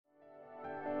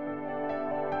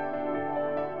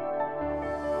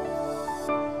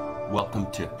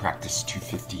Welcome to Practice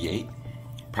 258.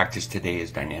 Practice today is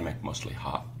dynamic, mostly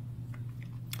hot.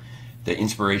 The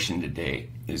inspiration today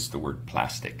is the word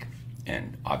plastic.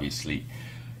 And obviously,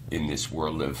 in this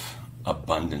world of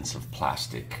abundance of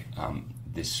plastic,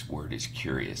 this word is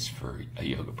curious for a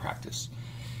yoga practice.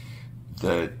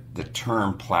 The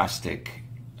term plastic,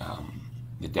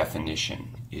 the definition,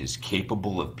 is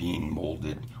capable of being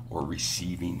molded or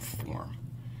receiving form.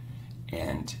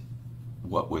 And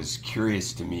what was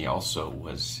curious to me also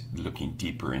was looking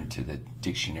deeper into the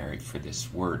dictionary for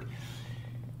this word.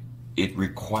 It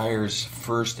requires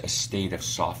first a state of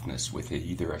softness with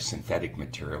either a synthetic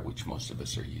material, which most of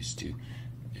us are used to.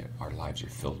 Our lives are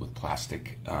filled with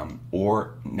plastic,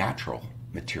 or natural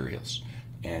materials.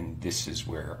 And this is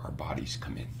where our bodies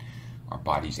come in, our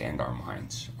bodies and our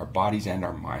minds. Our bodies and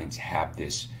our minds have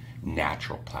this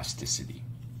natural plasticity.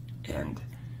 And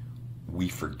we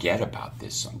forget about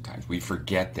this sometimes. We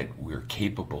forget that we're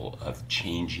capable of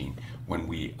changing when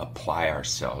we apply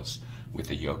ourselves with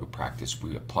a yoga practice.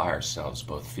 We apply ourselves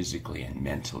both physically and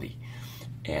mentally.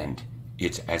 And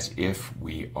it's as if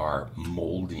we are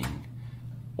molding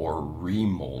or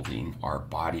remolding our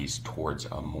bodies towards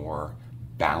a more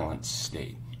balanced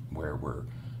state where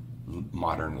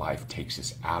modern life takes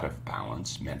us out of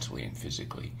balance mentally and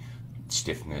physically.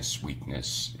 Stiffness,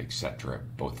 weakness, etc.,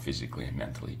 both physically and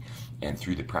mentally. And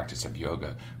through the practice of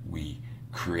yoga, we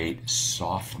create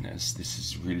softness. This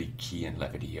is really key in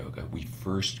LEVITYoGA. We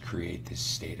first create this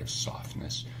state of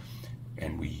softness,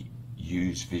 and we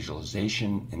use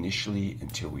visualization initially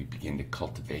until we begin to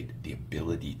cultivate the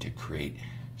ability to create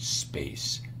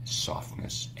space,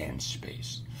 softness, and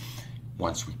space.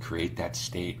 Once we create that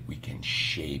state, we can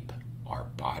shape our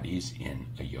bodies in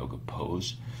a yoga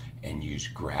pose and use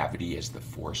gravity as the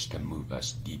force to move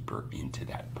us deeper into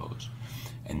that pose.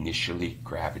 Initially,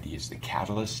 gravity is the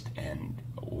catalyst, and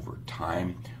over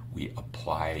time, we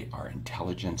apply our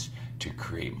intelligence to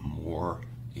create more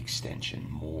extension,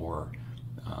 more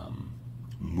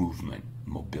movement,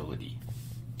 mobility